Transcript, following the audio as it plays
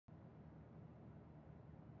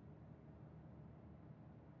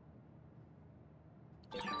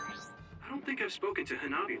I don't think I've spoken to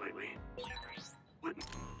Hanabi lately. What?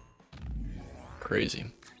 Crazy.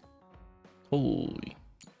 Holy.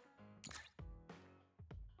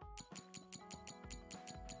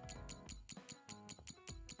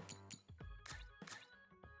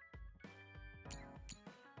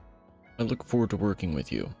 I look forward to working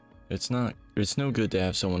with you. It's no good to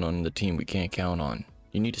have someone on the team we can't count on.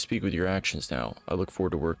 You need to speak with your actions now. I look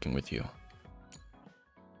forward to working with you.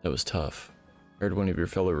 That was tough. I heard one of your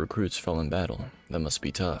fellow recruits fell in battle. That must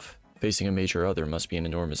be tough. Facing a major other must be an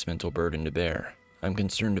enormous mental burden to bear. I'm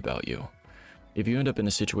concerned about you. If you end up in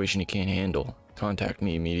a situation you can't handle, contact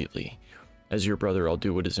me immediately. As your brother, I'll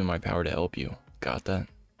do what is in my power to help you. Got that?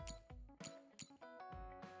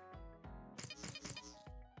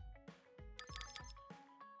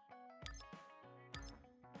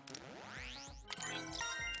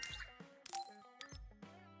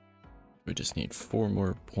 We just need 4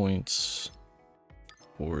 more points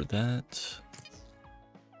for that.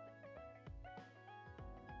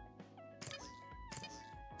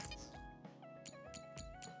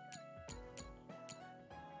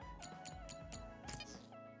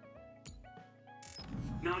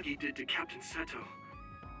 Nagi did to Captain Seto.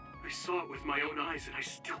 I saw it with my own eyes and I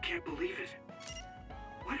still can't believe it.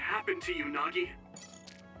 What happened to you, Nagi?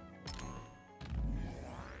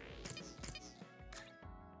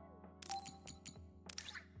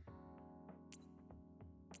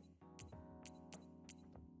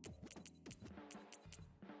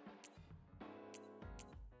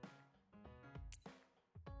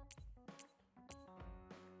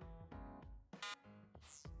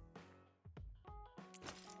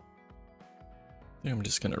 I think I'm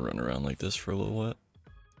just gonna run around like this for a little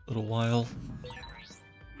while.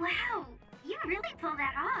 Wow, you really pulled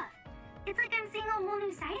that off. It's like I'm seeing a whole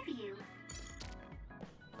new side of you.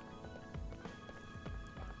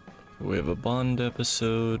 We have a Bond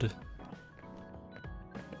episode.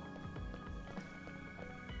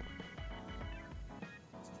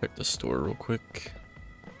 Check the store real quick.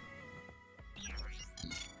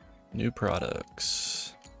 New products.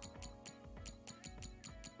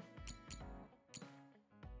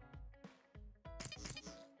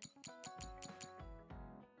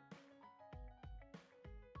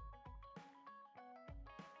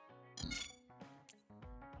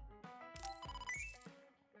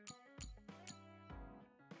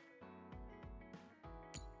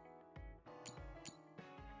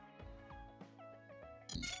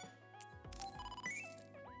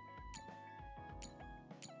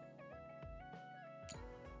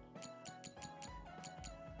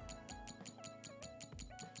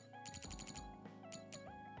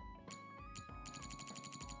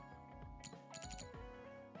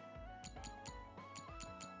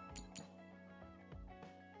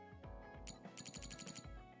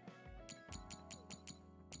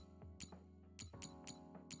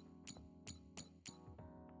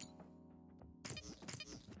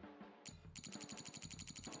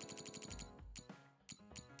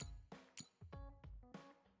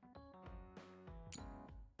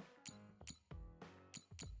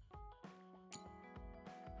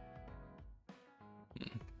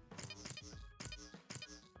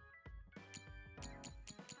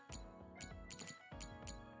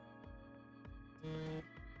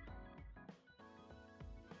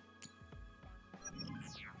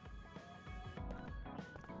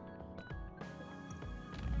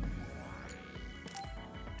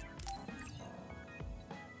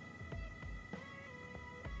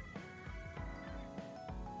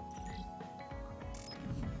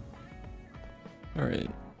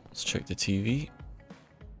 Alright, let's check the TV.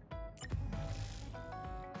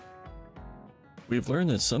 We've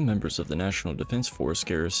learned that some members of the National Defense Force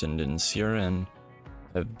garrisoned in CRN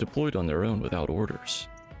have deployed on their own without orders.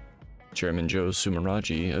 Chairman Joe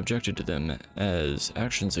Sumaraji objected to them as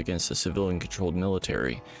actions against the civilian-controlled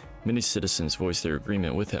military. Many citizens voiced their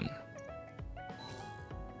agreement with him.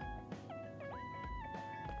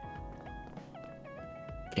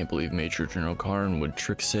 Can't believe Major General Karn would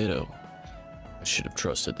trick Seto. I should have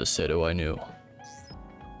trusted the Seto I knew.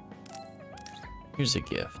 Here's a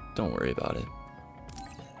gift. Don't worry about it.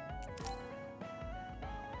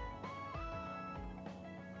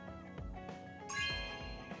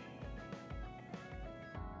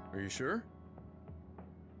 Are you sure?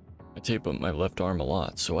 I tape up my left arm a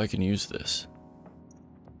lot, so I can use this.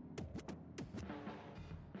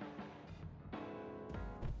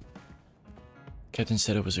 Captain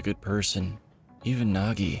Seto was a good person. Even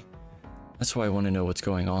Nagi. That's why I want to know what's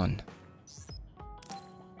going on.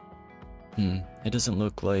 It doesn't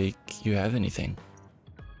look like you have anything.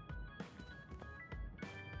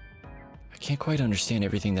 I can't quite understand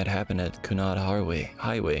everything that happened at Kunad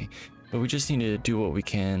Highway, but we just need to do what we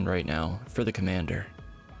can right now for the commander.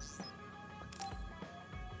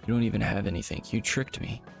 You don't even have anything. You tricked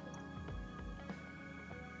me.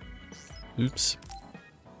 Oops.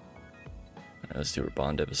 Alright, let's do our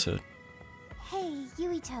Bond episode. Hey,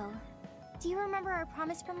 Yuito. Do you remember our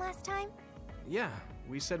promise from last time? Yeah,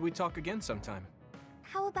 we said we'd talk again sometime.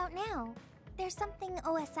 How about now? There's something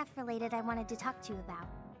OSF related I wanted to talk to you about.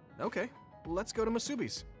 Okay, let's go to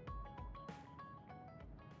Masubi's.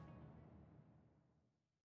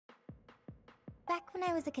 Back when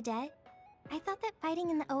I was a cadet, I thought that fighting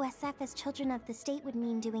in the OSF as children of the state would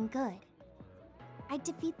mean doing good. I'd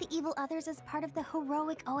defeat the evil others as part of the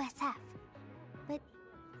heroic OSF. But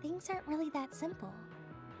things aren't really that simple.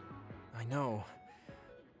 I know.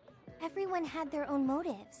 Everyone had their own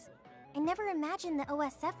motives. I never imagined the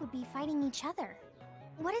OSF would be fighting each other.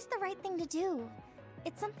 What is the right thing to do?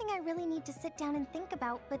 It's something I really need to sit down and think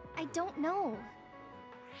about, but I don't know.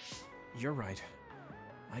 You're right.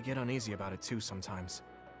 I get uneasy about it too sometimes.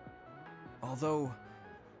 Although,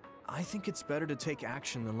 I think it's better to take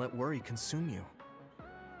action than let worry consume you.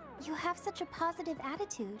 You have such a positive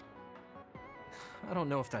attitude. I don't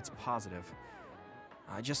know if that's positive.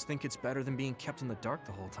 I just think it's better than being kept in the dark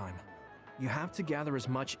the whole time. You have to gather as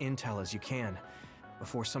much intel as you can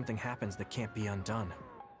before something happens that can't be undone.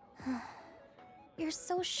 You're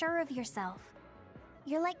so sure of yourself.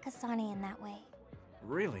 You're like Kasane in that way.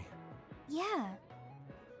 Really? Yeah.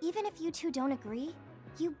 Even if you two don't agree,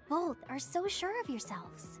 you both are so sure of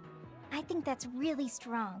yourselves. I think that's really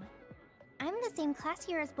strong. I'm the same class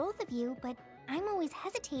year as both of you, but I'm always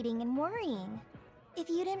hesitating and worrying. If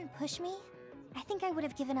you didn't push me, I think I would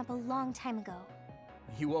have given up a long time ago.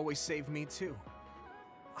 You always save me too.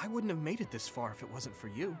 I wouldn't have made it this far if it wasn't for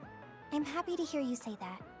you. I'm happy to hear you say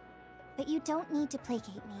that, but you don't need to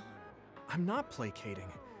placate me. I'm not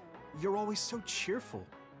placating. You're always so cheerful.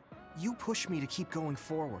 You push me to keep going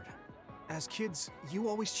forward. As kids, you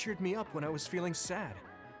always cheered me up when I was feeling sad.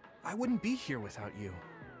 I wouldn't be here without you.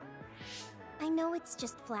 I know it's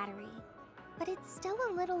just flattery, but it's still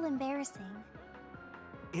a little embarrassing.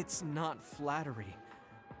 It's not flattery.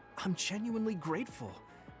 I'm genuinely grateful.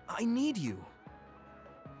 I need you.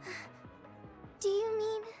 Do you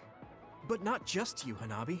mean? But not just you,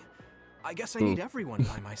 Hanabi. I guess I need everyone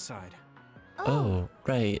by my side. Oh,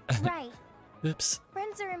 right. Right. Oops.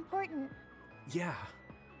 Friends are important. Yeah.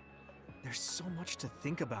 There's so much to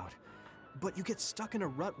think about. But you get stuck in a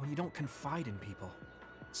rut when you don't confide in people.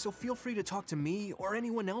 So feel free to talk to me or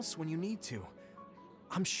anyone else when you need to.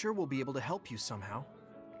 I'm sure we'll be able to help you somehow.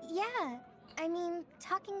 Yeah, I mean,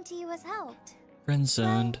 talking to you has helped. Friend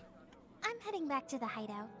zoned. I'm heading back to the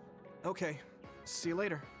hideout. Okay, see you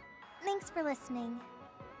later. Thanks for listening.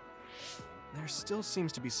 There still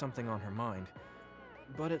seems to be something on her mind,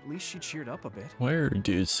 but at least she cheered up a bit. Why are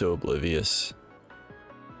dudes so oblivious?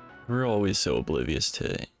 We're always so oblivious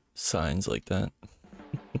to signs like that.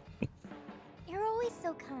 You're always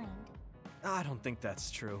so kind. I don't think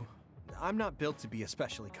that's true. I'm not built to be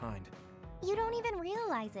especially kind. You don't even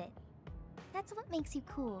realize it. That's what makes you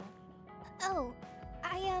cool. Oh,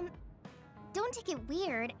 don't take it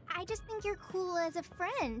weird. I just think you're cool as a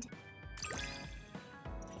friend.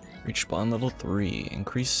 Reach bond level 3.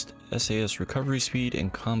 Increased SAS recovery speed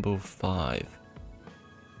and combo 5.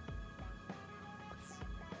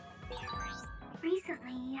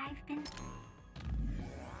 Recently, I've been...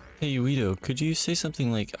 Hey Yuito, could you say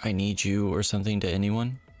something like, I need you or something to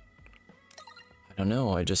anyone? I don't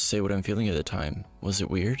know, I just say what I'm feeling at the time. Was it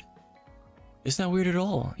weird? It's not weird at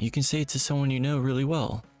all. You can say it to someone you know really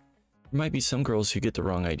well. There might be some girls who get the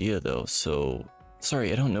wrong idea though, so...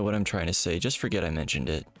 Sorry, I don't know what I'm trying to say, just forget I mentioned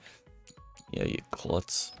it. Yeah, you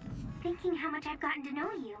klutz. thinking how much I've gotten to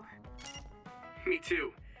know you. Me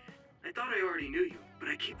too. I thought I already knew you, but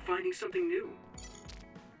I keep finding something new.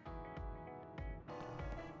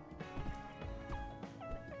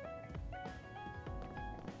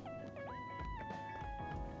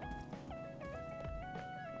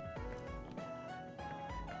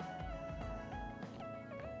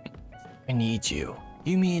 I need you.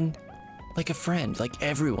 You mean like a friend, like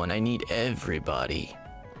everyone? I need everybody.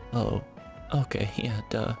 Oh, okay, yeah,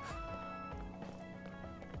 duh.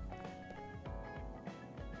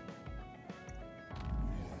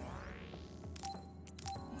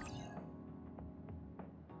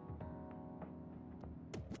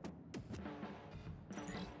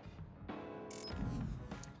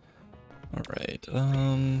 All right,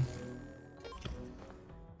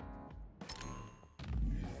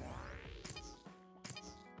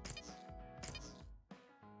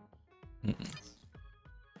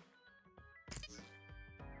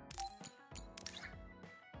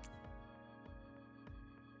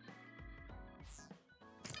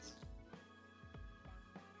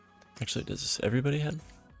 Actually, does everybody have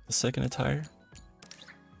the second attire?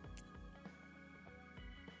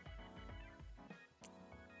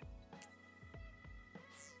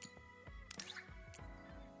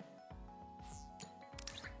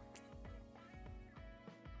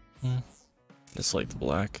 Just like the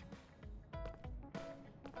black.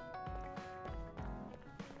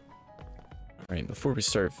 Alright, before we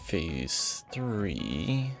start phase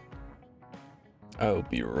 3, I'll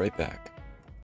be right back.